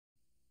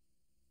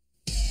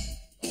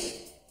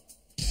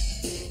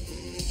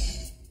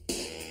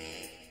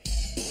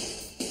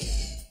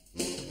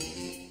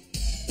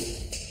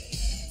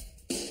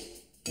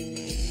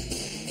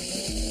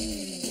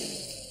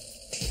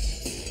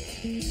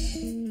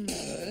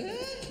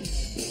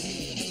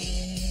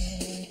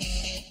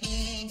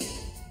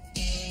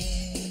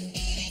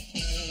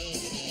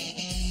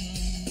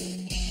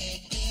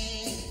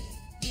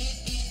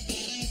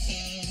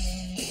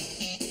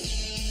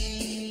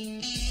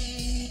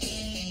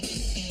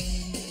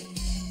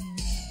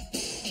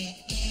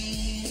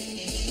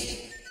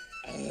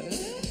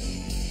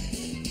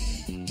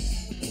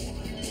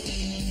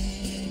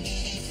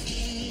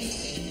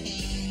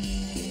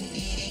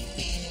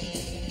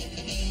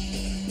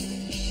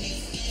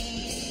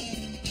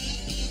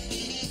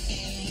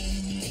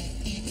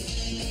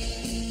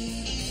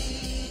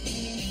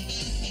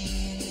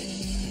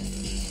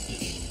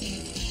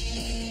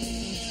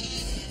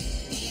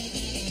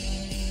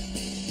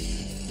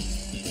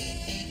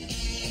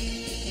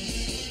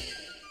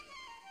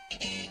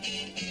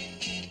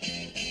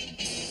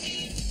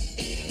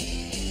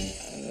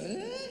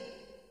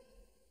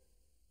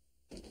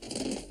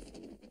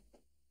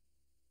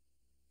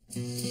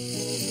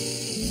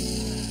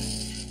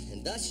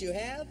Yes, you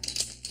have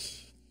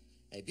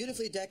a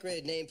beautifully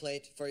decorated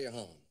nameplate for your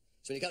home.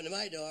 So when you come to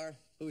my door,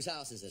 whose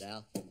house is it,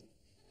 Al?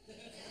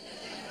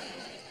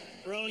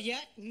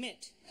 Roulette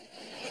Mint.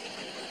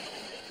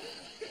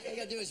 All you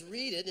gotta do is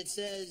read it. It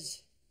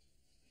says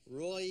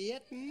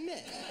Roulette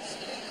Mint.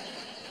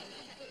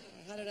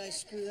 How did I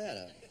screw that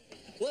up?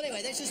 Well,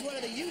 anyway, that's just one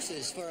of the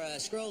uses for a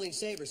scrolling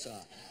saber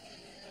saw.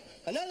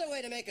 Another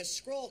way to make a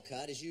scroll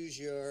cut is use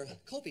your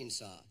coping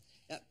saw.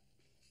 Now,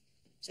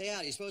 say,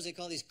 Al, do you suppose they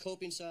call these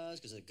coping saws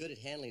because they're good at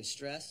handling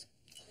stress?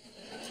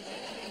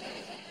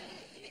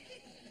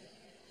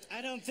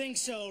 I don't think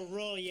so,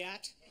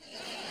 Roulette.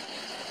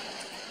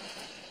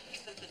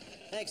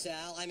 Thanks,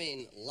 Al. I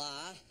mean,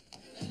 La.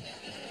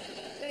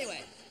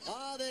 Anyway,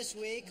 all this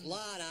week,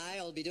 La and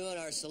I will be doing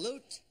our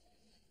salute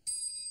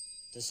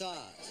to saws.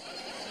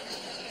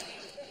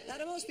 Now,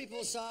 to most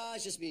people,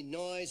 saws just mean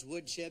noise,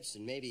 wood chips,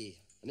 and maybe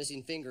a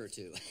missing finger or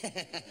two.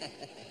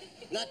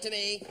 Not to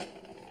me.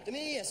 To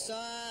me, a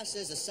saw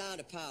says the sound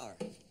of power.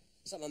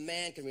 Something a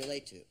man can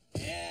relate to.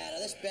 Yeah, now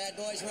this bad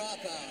boy's raw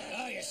power.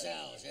 Know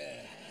yourselves,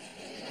 yeah.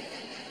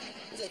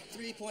 It's a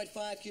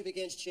 3.5 cubic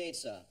inch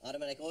chainsaw.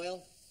 Automatic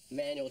oil,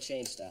 manual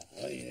chain stop.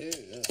 Oh, yeah.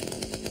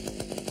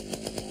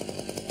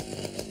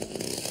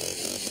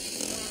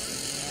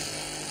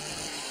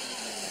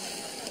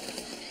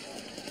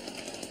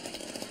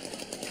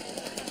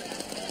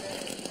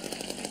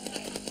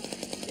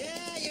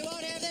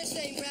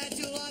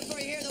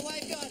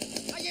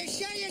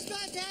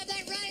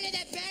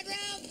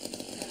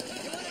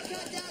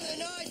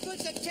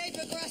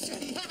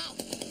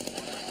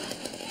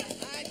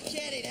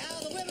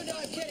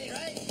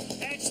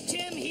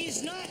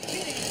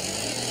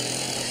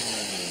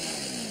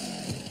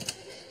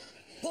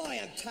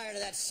 Tired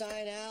of that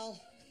sign, Al.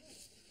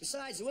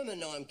 Besides, the women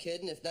know I'm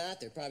kidding. If not,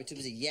 they're probably too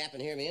busy yapping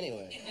to hear me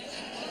anyway.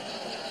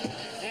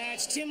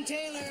 That's Tim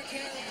Taylor,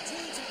 care of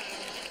Tool Time.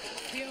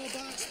 P.O.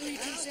 Box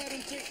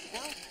 3273.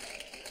 Al?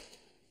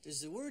 Does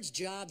the words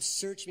job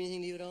search mean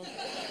anything to you at all?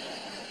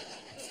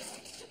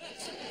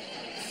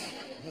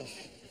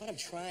 What I'm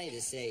trying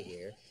to say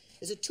here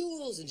is that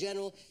tools in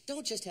general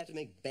don't just have to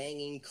make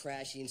banging,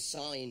 crashing,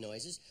 sawing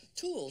noises.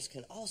 Tools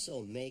can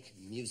also make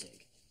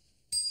music.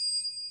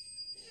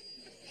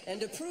 And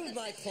to prove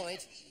my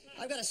point,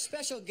 I've got a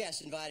special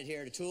guest invited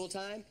here to Tool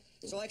Time,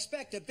 so I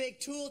expect a big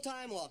Tool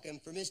Time welcome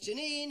for Miss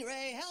Janine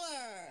Ray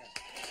Heller.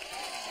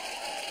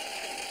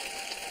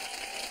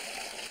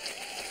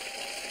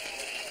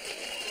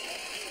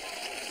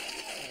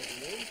 Hi,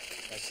 Janine.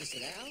 My sister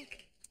Al.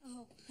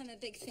 Oh, I'm a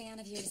big fan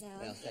of yours,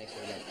 Al. Well, thanks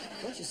very much.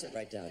 Why don't you sit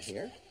right down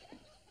here?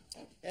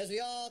 As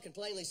we all can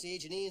plainly see,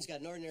 Janine's got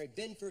an ordinary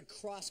Binford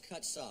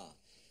cross-cut saw,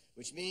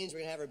 which means we're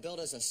going to have her build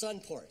us a sun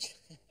porch.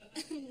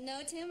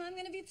 No, Tim, I'm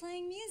going to be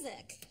playing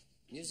music.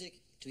 Music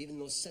to even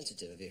the most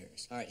sensitive of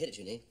ears. All right, hit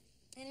it, Janine.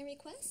 Any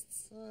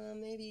requests?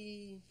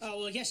 Maybe... Oh,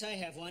 well, yes, I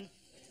have one.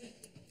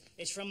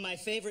 It's from my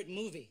favorite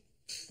movie.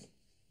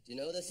 Do you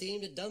know the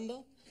theme to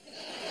Dumbo?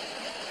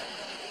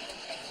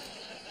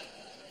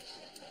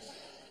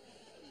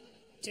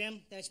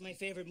 Tim, that's my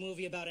favorite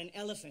movie about an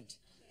elephant.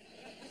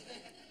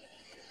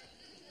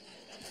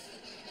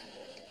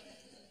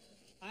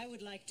 I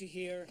would like to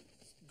hear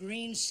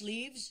Green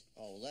Sleeves.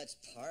 Oh, let's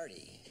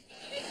party.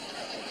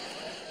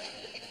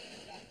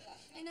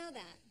 I know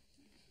that.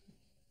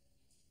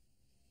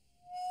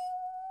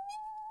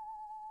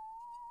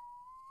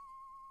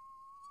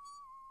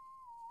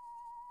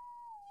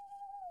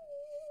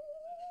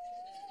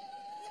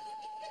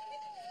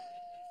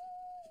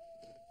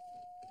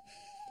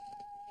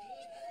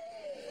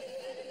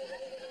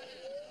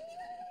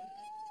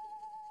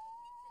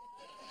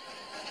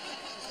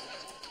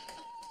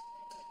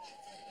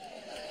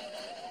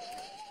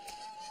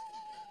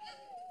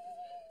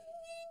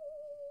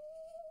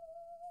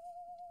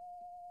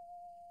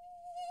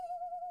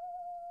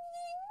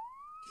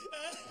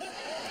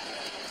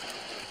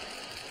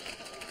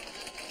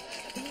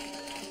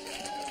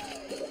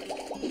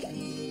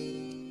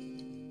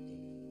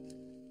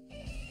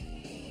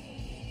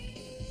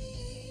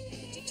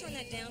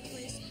 Down,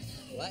 please.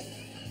 What?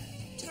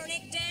 Turn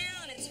it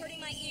down. It's hurting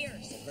my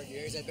ears. Hurt your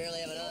ears? I barely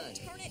have it on.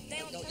 Turn it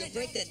down. Don't turn you it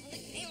break down, that. Turn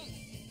it down.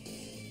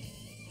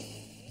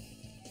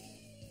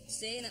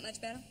 See, isn't that much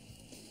better?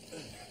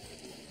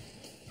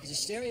 Is the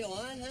stereo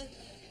on, huh?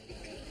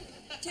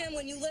 Tim,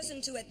 when you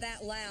listen to it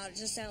that loud, it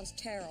just sounds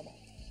terrible.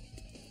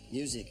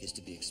 Music is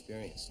to be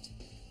experienced.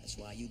 That's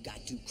why you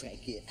got to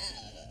crank it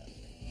up.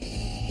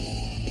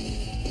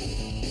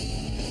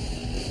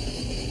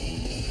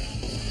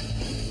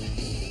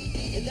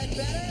 Is that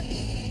better?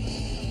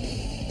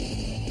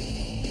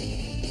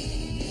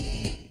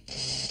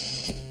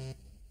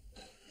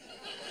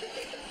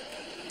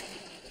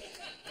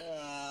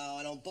 Oh,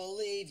 I don't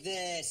believe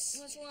this.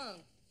 What's wrong?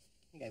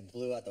 I think I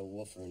blew out the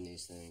woofer in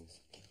these things.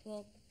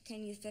 Well,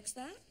 can you fix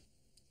that?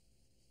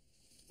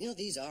 You know,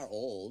 these are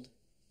old.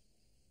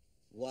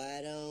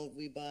 Why don't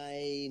we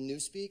buy new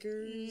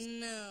speakers?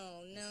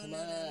 No. Come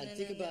on,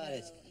 think about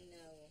it.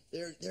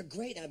 No. They're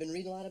great. I've been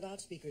reading a lot about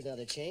speakers now.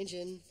 They're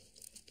changing.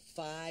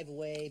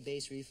 5-way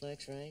bass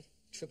reflex, right?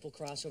 triple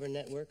crossover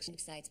networks. It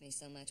excites me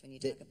so much when you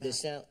talk The about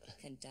sound...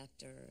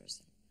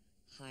 conductors,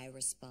 high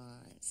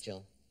response,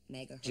 Jill.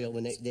 megahertz, Jill,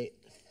 when they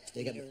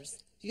got...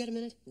 meters, You got a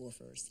minute?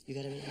 woofers. You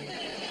got a minute?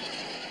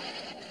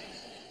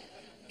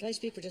 Can I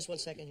speak for just 1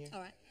 second here?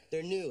 All right.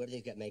 They're new.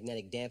 They've got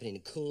magnetic dampening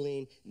and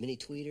cooling, mini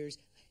tweeters.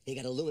 They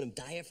got aluminum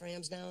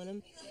diaphragms now in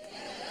them.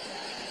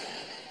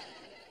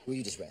 Will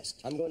you just rest?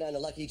 I'm going down to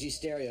Lucky G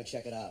Stereo and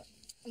check it out.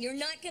 You're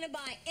not going to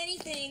buy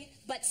anything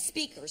but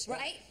speakers,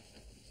 right?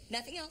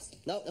 Nothing else?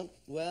 No.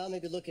 Well,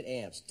 maybe look at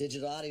amps.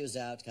 Digital audio's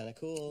out. Kind of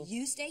cool.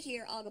 You stay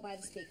here. I'll go buy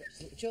the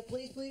speakers. Jill,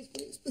 please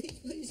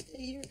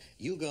stay here.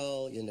 You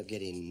go. You end up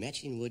getting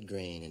matching wood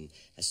grain and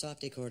a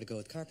soft decor to go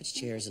with carpets,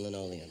 chairs, and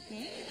linoleum.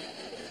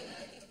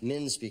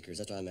 Men's speakers,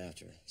 that's what I'm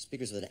after.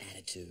 Speakers with an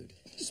attitude.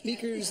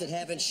 Speakers that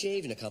haven't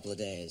shaved in a couple of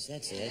days.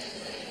 That's it.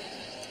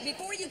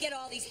 Before you get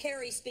all these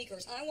hairy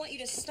speakers, I want you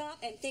to stop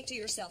and think to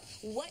yourself,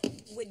 what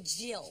would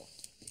Jill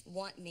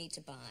want me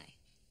to buy?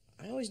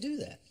 I always do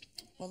that.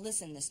 Well,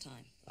 listen this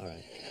time. All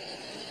right.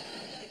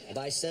 I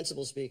buy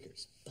sensible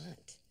speakers,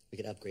 but we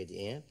could upgrade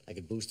the amp. I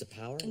could boost the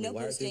power. No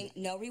rewire boosting,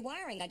 through... no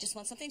rewiring. I just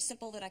want something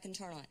simple that I can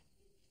turn on.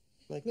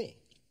 Like me.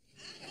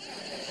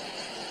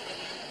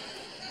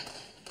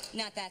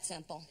 Not that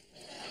simple.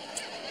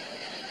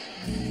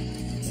 Dad,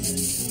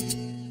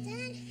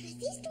 are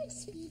these good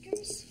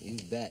speakers? You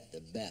bet.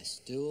 The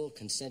best. Dual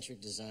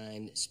concentric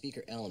design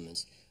speaker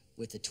elements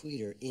with the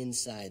tweeter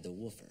inside the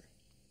woofer.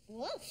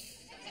 Woof.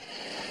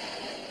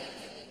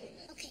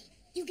 Okay,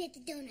 you get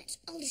the donuts.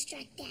 I'll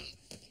distract Dad.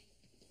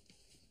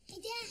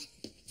 Hey, Dad.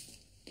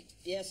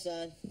 Yes,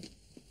 son.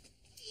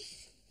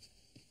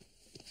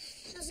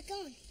 How's it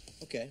going?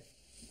 Okay.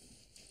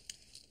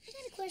 I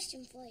got a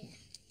question for you.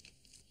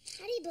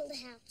 How do you build a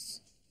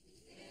house?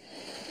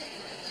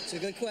 It's a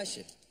good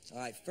question. All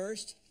right,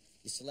 first,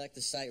 you select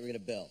the site we're going to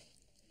build.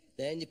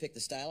 Then you pick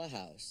the style of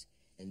house.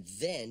 And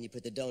then you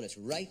put the donuts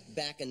right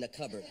back in the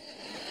cupboard.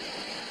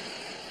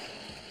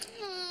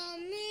 Oh,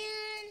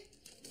 man.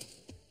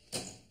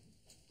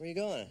 Where are you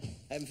going?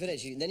 I haven't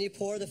finished. Then you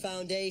pour the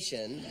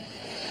foundation.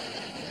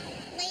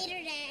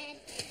 Later, Dad.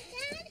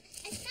 Dad,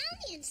 I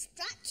found the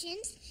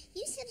instructions.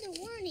 You said there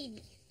weren't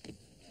any.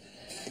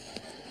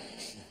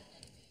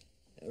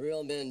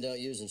 Real men don't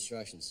use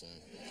instructions, son.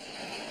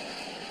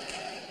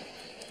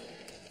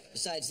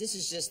 Besides, this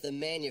is just the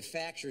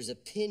manufacturer's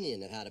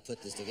opinion of how to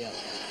put this together.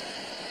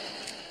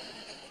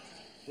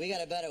 We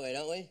got a better way,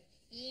 don't we?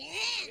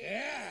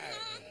 Yeah.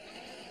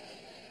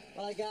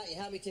 Well, I got you.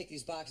 Help me take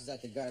these boxes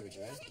out the garbage,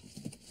 all right?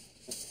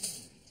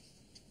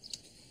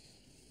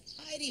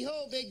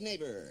 Heidi-ho, big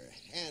neighbor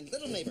and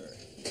little neighbor.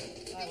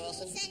 Hi,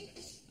 Wilson.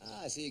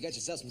 I see you got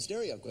yourself some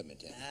stereo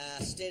equipment.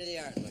 State of the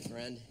art, my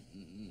friend.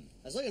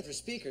 I was looking for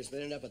speakers, but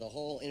ended up with a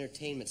whole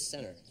entertainment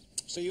center.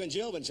 So you and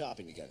Jill been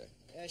shopping together?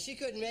 She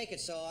couldn't make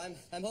it, so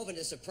I'm hoping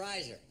to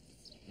surprise her.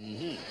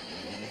 Wait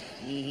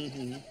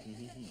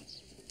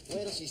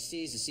till she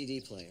sees the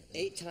CD player.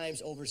 8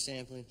 times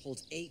oversampling,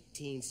 holds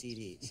 18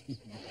 CDs.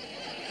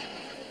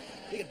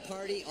 We could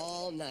party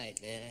all night,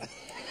 man.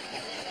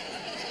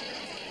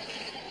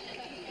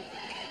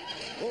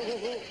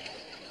 Whoa.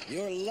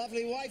 Your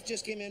lovely wife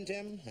just came in,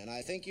 Tim, and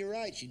I think you're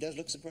right. She does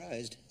look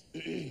surprised.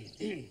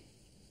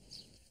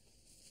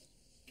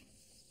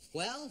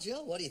 Well,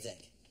 Jill, what do you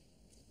think?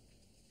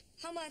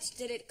 How much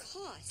did it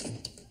cost?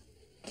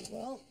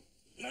 Well,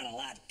 not a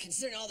lot,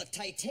 considering all the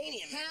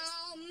titanium.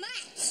 How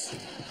much?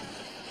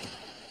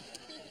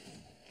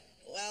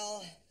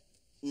 Well,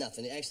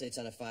 nothing. Actually, it's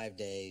on a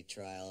 5-day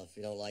trial. If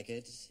you don't like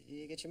it,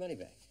 you get your money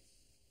back.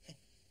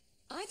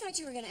 I thought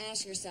you were going to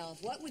ask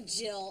yourself, what would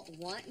Jill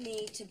want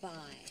me to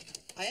buy?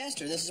 I asked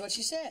her, and this is what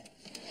she said.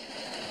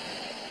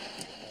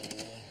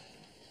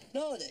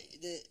 No,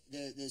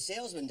 the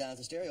salesman down at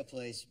the stereo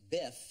place,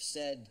 Biff,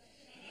 said,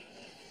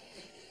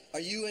 "Are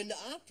you into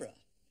opera?"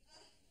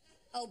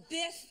 Oh,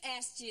 Biff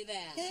asked you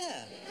that.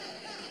 Yeah.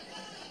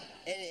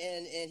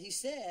 And he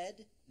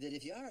said that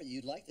if you are,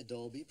 you'd like the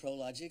Dolby Pro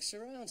Logic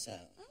surround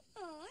sound.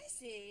 Oh, I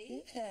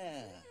see.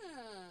 Yeah.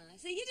 Ah,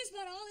 so you just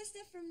bought all this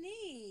stuff from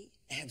me.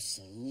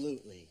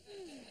 Absolutely.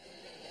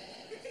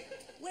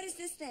 What is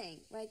this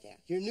thing right there?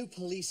 Your new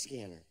police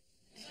scanner.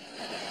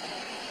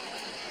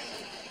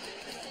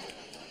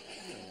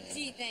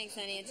 Gee, thanks,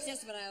 honey. It's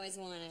just what I always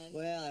wanted.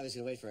 Well, I was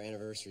going to wait for our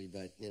anniversary,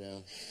 but, you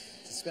know,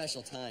 it's a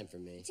special time for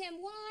me.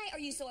 Tim, why are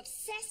you so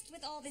obsessed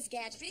with all this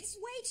gadgetry? It's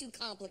way too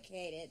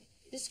complicated.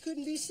 This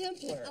couldn't be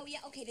simpler. Oh, yeah,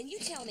 okay, then you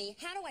tell me,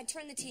 how do I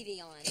turn the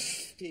TV on?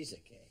 Piece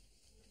of cake.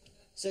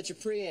 Set your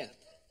preamp.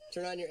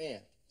 Turn on your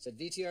amp. Set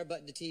VTR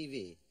button to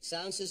TV.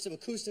 Sound system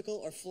acoustical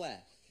or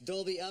flat.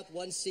 Dolby up,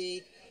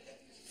 1C.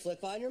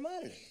 Flip on your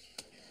monitor.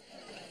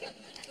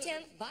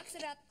 Tim, box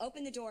it up,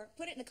 open the door,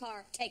 put it in the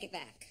car, take it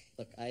back.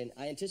 Look, I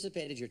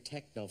anticipated your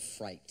techno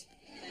fright.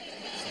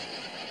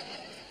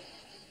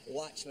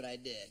 Watch what I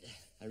did.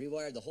 I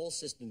rewired the whole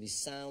system to be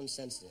sound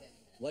sensitive.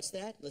 What's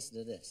that? Listen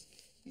to this.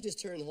 You just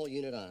turn the whole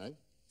unit on.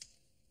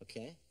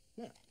 Okay?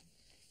 Now,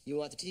 you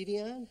want the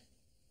TV on?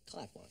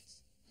 Clap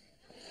once.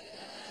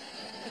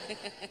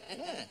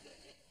 Come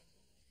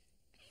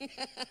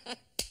on.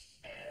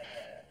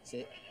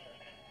 See?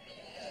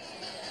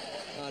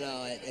 Oh,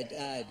 no,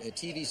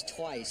 TV's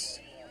twice.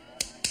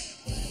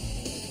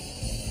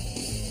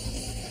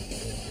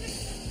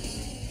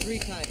 3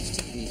 times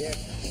TV, there.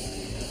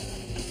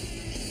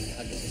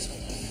 I'll get this one.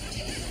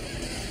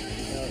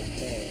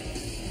 Okay.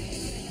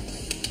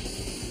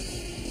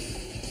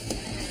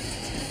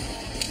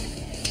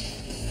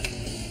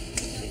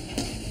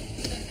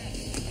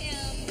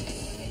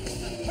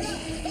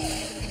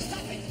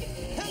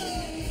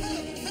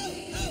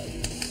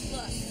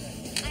 Look,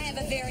 I have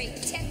a very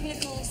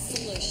technical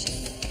solution.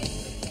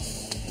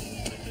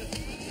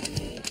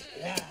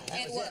 Yeah,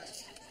 It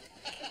worked.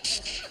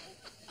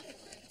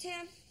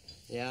 Tim?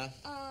 Yeah?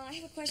 I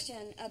have a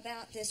question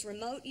about this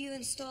remote you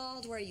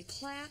installed where you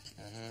clap.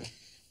 Uh-huh.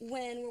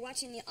 When we're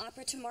watching the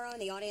opera tomorrow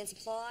and the audience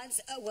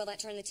applauds, will that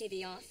turn the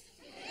TV off?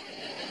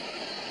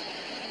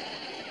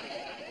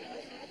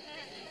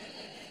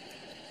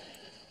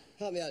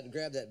 Help me out and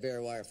grab that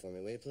bare wire for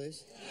me, will you,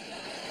 please?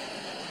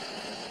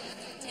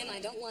 Tim, I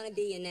don't want to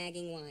be a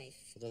nagging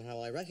wife. Well, then how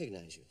will I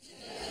recognize you?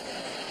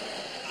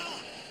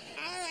 Oh,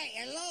 all right,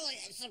 hello,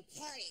 it's a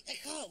party.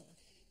 Let's go.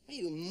 What are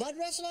you, mud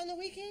wrestle on the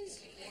weekends?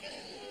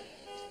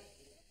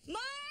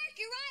 Mark,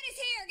 your ride is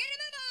here. Get a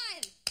move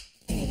on.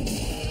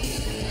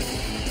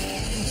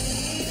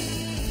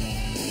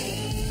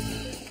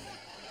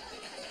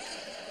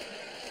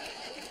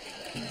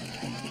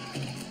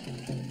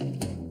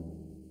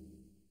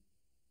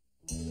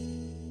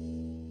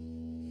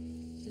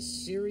 To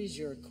series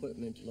your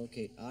equipment,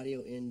 locate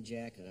audio in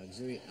jack and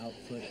auxiliary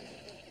output,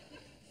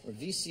 or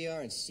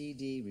VCR and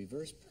CD,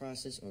 reverse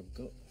process, or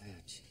go. Ah,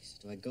 jeez.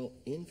 Do I go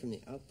in from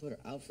the output or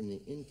out from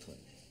the input?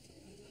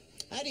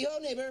 Howdy ho,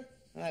 neighbor.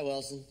 Hi,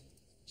 Wilson. Did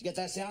you get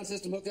that sound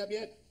system hooked up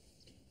yet?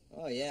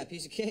 Oh, yeah,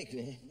 piece of cake,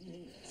 man.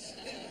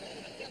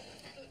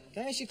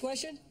 Can I ask you a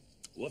question?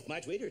 Wolf my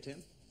tweeter,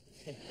 Tim.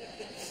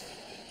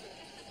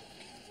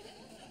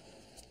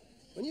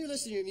 When you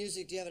listen to your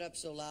music, do you have it up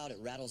so loud it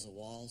rattles the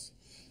walls?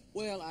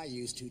 Well, I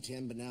used to,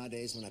 Tim, but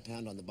nowadays when I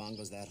pound on the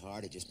bongos that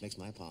hard, it just makes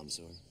my palms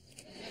sore.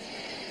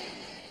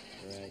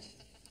 Right.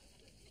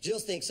 Jill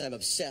thinks I'm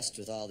obsessed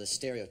with all this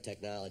stereo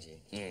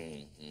technology.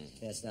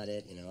 That's not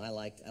it, you know. I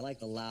like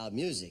the loud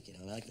music, you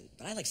know.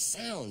 But I like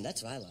sound.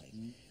 That's what I like.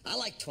 I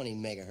like 20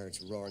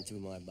 megahertz roaring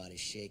through my body,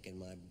 shaking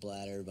my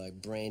bladder, my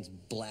brain's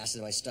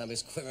blasting, my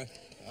stomach's quivering.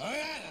 Oh,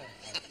 yeah.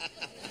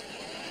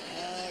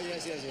 Oh,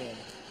 yes.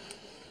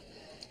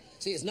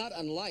 See, it's not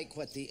unlike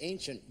what the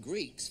ancient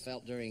Greeks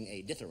felt during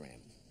a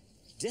dithyramb.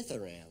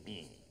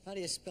 Dithyramb? How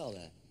do you spell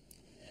that?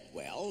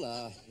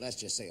 Well, let's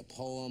just say a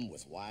poem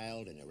with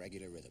wild and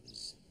irregular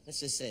rhythms. Let's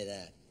just say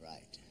that.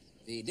 Right.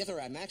 The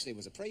dithyramb actually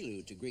was a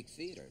prelude to Greek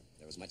theater.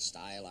 There was much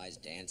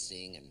stylized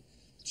dancing and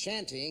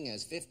chanting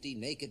as 50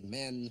 naked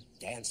men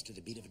danced to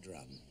the beat of a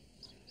drum.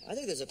 I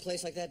think there's a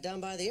place like that down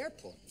by the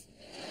airport.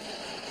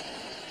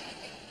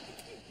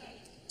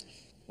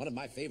 One of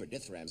my favorite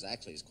dithyrambs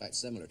actually is quite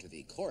similar to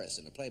the chorus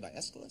in a play by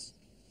Aeschylus.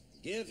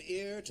 Give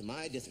ear to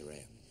my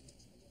dithyramb.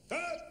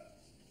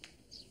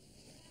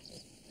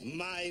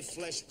 My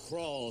flesh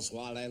crawls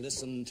while I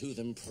listen to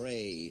them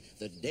pray.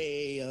 The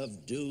day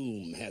of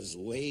doom has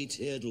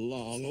waited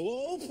long.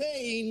 Oh,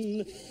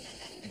 pain!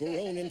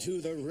 Grown into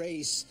the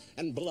race,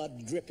 and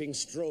blood-dripping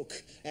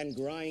stroke, and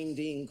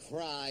grinding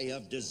cry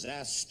of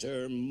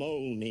disaster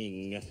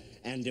moaning,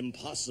 and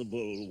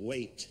impossible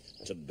weight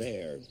to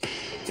bear.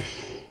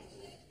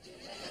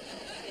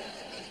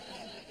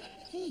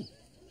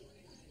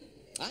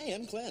 I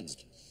am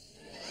cleansed.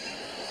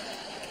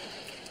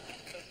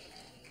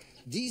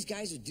 These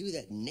guys would do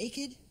that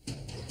naked?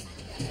 Thank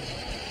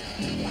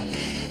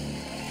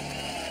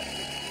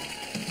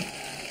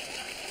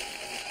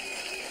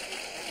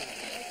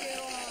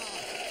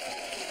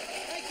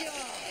you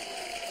all.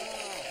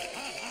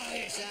 Oh,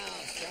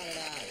 yourselves. Shout it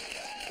out.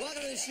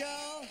 Welcome to the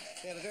show.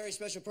 We have a very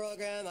special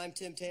program. I'm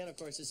Tim Taylor. Of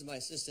course, this is my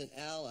assistant,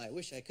 Al. I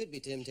wish I could be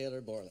Tim Taylor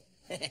Borland.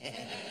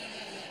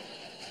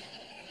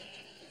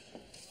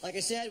 Like I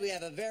said, we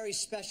have a very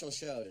special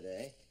show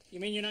today.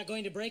 You mean you're not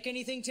going to break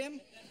anything, Tim?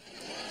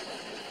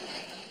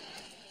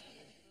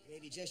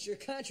 Maybe just your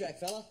contract,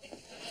 fella.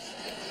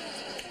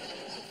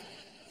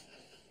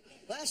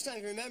 Last time,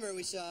 if you remember,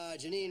 we saw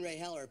Janine Ray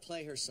Heller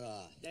play her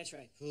saw. That's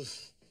right. You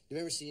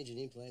remember seeing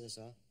Janine play the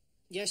saw?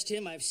 Yes,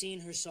 Tim, I've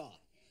seen her saw.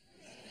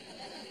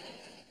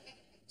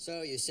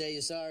 So you say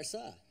you saw her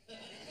saw?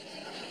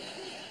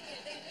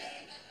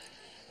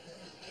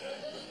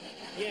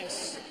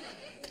 Yes,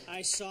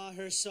 I saw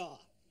her saw.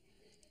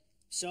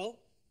 So?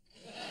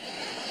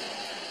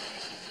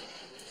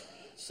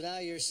 So now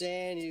you're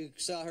saying you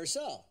saw her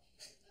saw?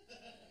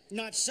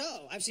 Not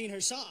so. I've seen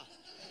her saw.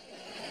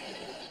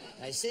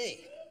 I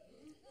see.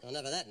 Well,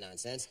 enough of that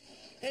nonsense.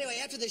 Anyway,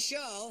 after the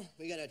show,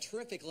 we got a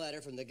terrific letter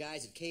from the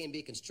guys at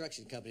K&B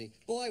Construction Company.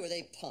 Boy, were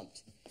they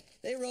pumped.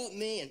 They wrote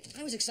me, and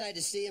I was excited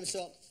to see them,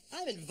 so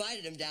I've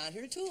invited them down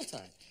here to Tool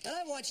Time. And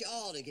I want you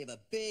all to give a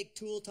big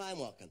Tool Time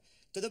welcome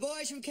to the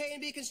boys from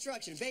K&B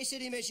Construction, Bay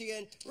City,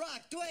 Michigan,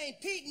 Rock, Dwayne,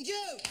 Pete, and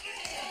Jude.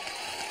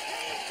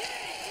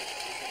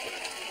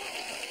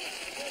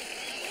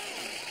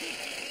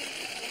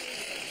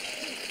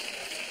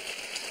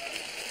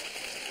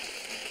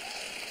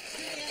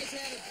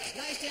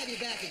 Nice to have you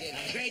back again.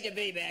 Great to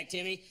be back,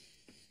 Timmy.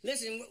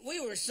 Listen,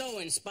 we were so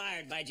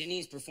inspired by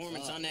Janine's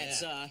performance on that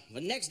saw.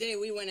 But next day,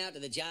 we went out to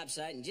the job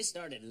site and just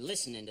started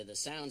listening to the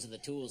sounds of the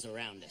tools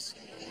around us.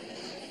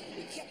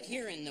 We kept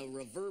hearing the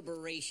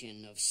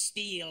reverberation of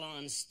steel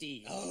on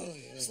steel. Oh,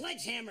 yeah.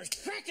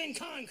 Sledgehammers cracking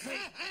concrete.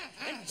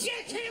 And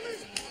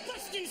jackhammers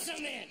busting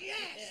cement.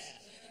 Yes!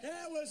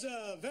 That was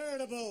a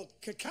veritable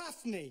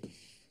cacophony,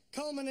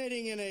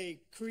 culminating in a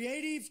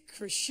creative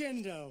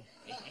crescendo.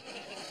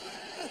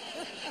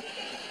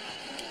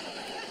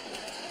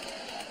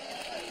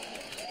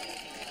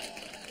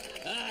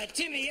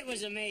 Timmy, it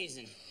was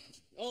amazing.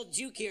 Old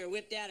Juke here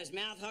whipped out his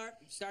mouth harp,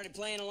 started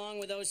playing along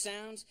with those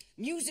sounds.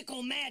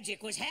 Musical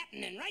magic was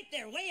happening right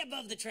there, way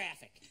above the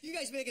traffic. You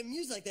guys making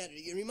music like that,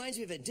 it reminds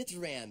me of a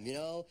dithram, you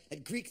know?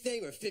 That Greek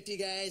thing where 50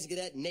 guys get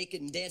out naked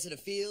and dance in a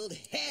field.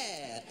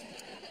 Yeah!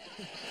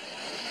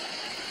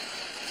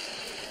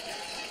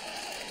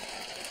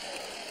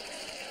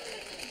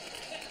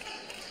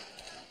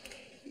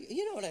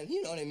 You know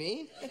what I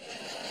mean?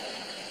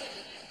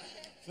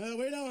 Well,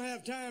 we don't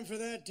have time for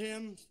that,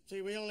 Tim.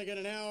 See, we only get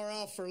an hour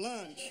off for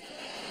lunch.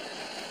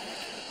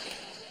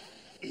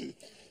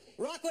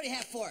 Rock, what do you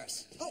have for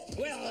us? Oh,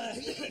 well,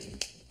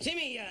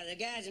 Timmy, the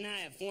guys and I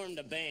have formed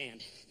a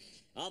band.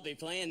 I'll be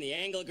playing the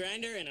angle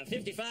grinder and a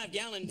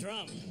 55-gallon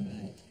drum.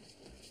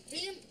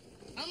 Tim,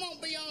 I'm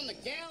gonna be on the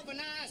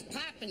galvanized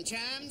piping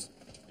chimes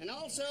and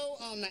also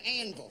on the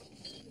anvil.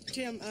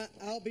 Tim,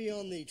 I'll be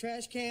on the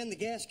trash can, the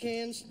gas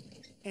cans,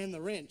 and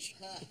the wrench.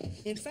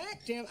 In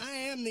fact, Tim, I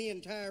am the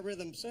entire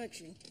rhythm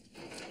section.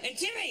 And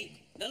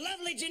Timmy, the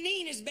lovely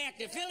Janine is back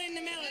to fill in the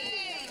melody.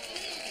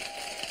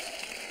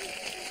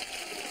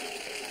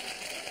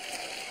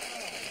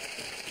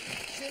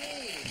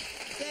 Janine,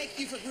 thank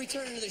you for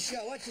returning to the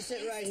show. Why don't you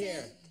sit right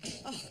here?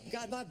 Oh,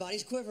 God, my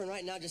body's quivering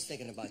right now just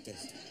thinking about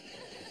this.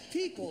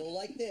 People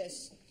like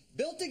this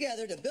built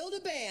together to build a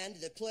band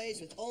that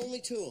plays with only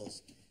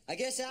tools. I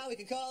guess, Al, we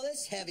could call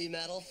this heavy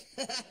metal.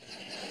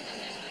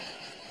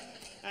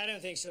 I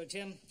don't think so,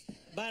 Tim.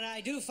 But I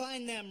do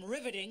find them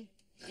riveting.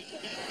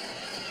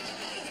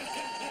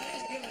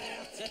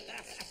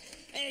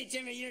 Hey,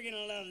 Timmy, you're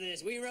gonna love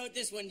this. We wrote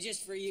this one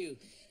just for you.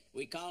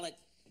 We call it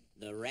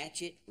The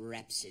Ratchet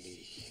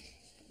Rhapsody.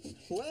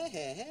 Well,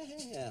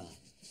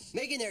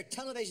 making their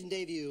television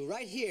debut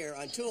right here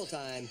on Tool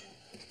Time,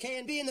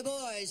 K&B and the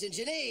boys and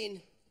Janine,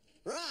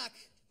 rock,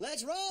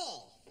 let's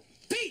roll.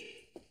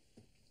 Pete!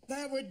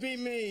 That would be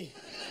me.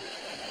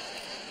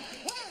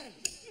 1,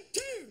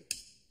 2,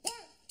 1,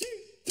 2,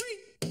 3.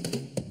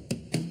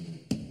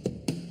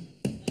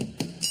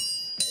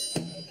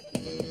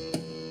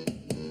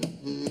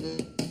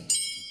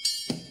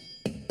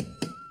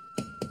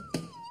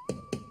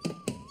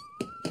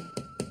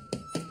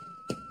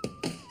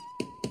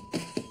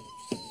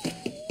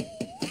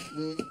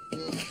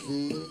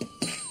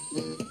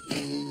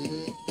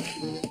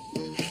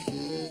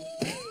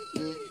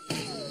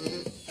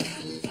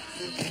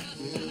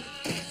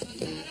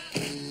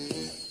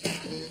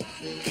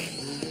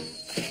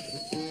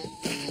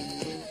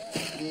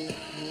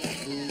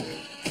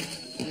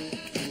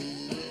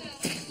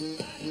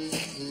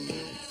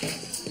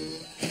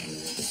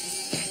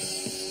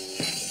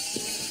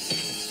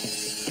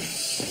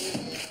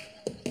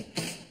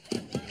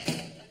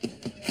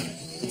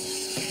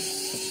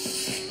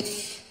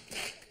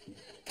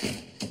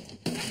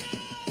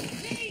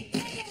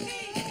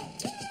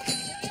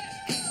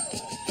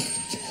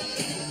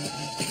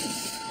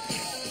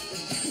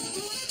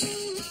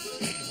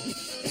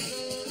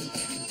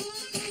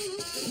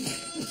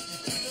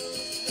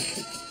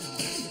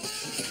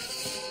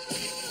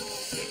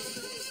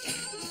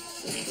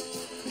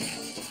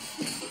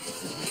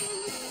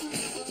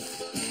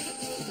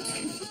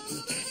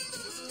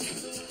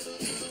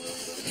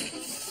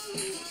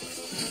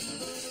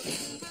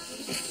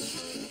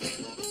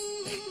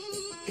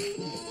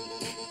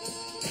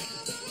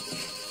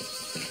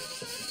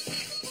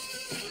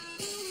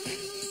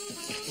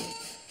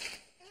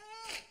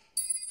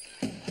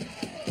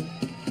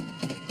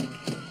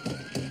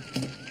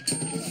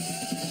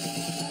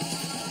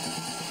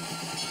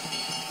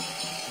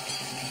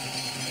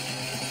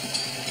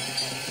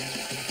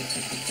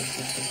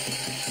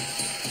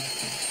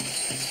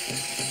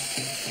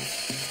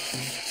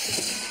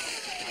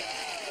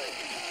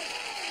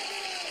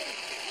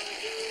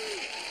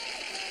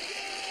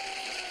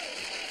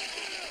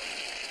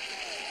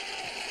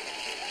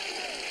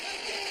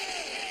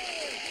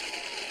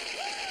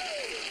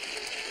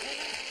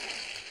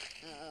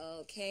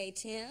 Okay,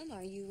 Tim,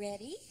 are you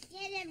ready?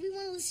 Yeah, Dad, we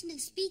want to listen to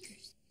the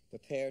speakers.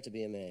 Prepare to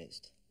be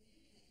amazed.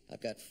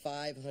 I've got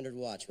 500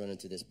 watts running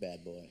through this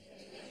bad boy.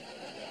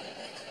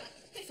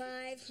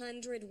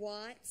 500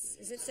 watts?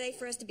 Is it safe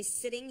for us to be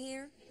sitting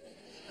here?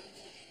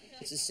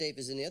 It's as safe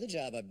as any other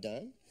job I've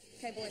done.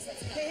 Okay, boys,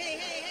 let's go.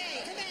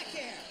 Hey, come back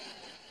here.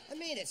 I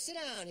mean it, sit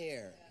down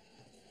here.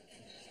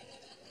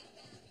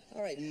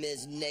 All right,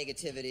 Ms.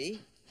 Negativity.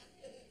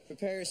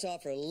 Prepare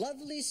yourself for a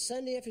lovely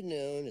Sunday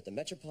afternoon at the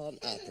Metropolitan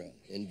Opera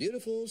in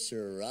beautiful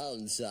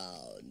surround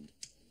sound.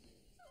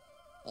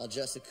 I'll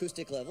adjust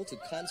acoustic level to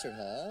concert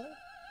hall.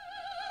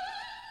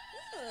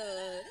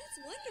 Oh, that's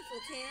wonderful,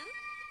 Tim.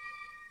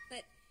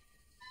 But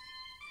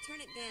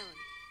turn it down.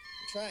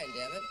 I'm trying,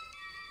 damn it.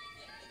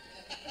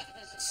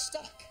 It's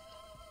stuck.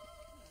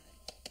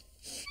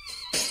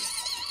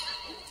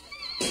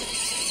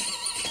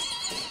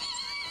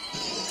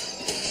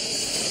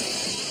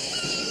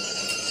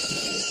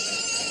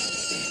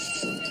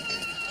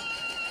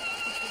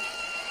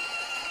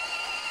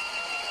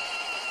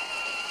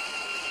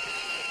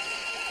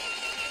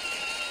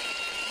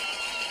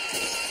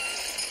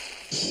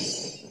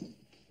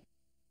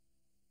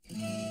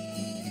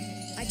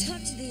 I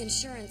talked to the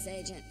insurance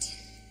agent.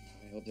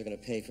 I hope they're going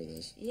to pay for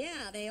this.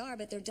 Yeah, they are,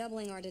 but they're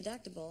doubling our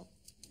deductible.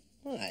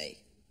 Why?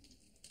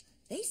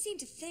 They seem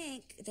to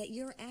think that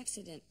you're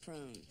accident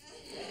prone.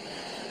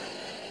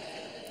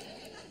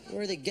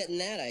 Where are they getting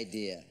that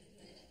idea?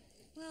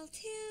 Well,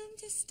 Tim,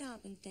 just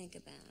stop and think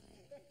about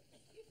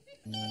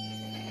it.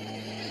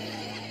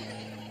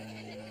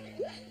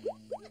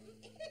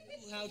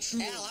 How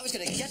true. Al, I was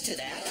going to get to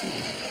that.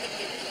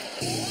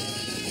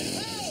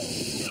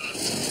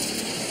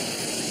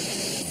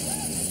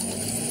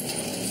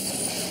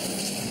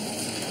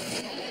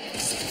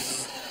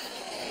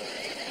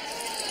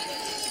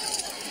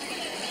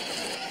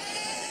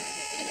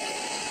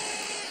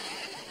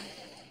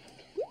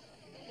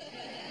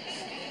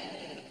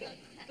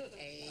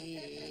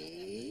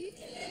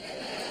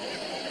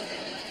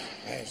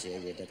 See, I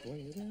get that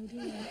point.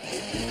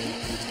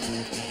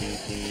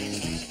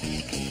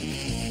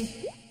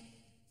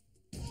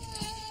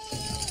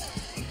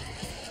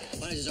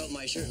 Why don't I just open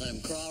my shirt and let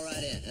him crawl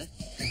right in, huh?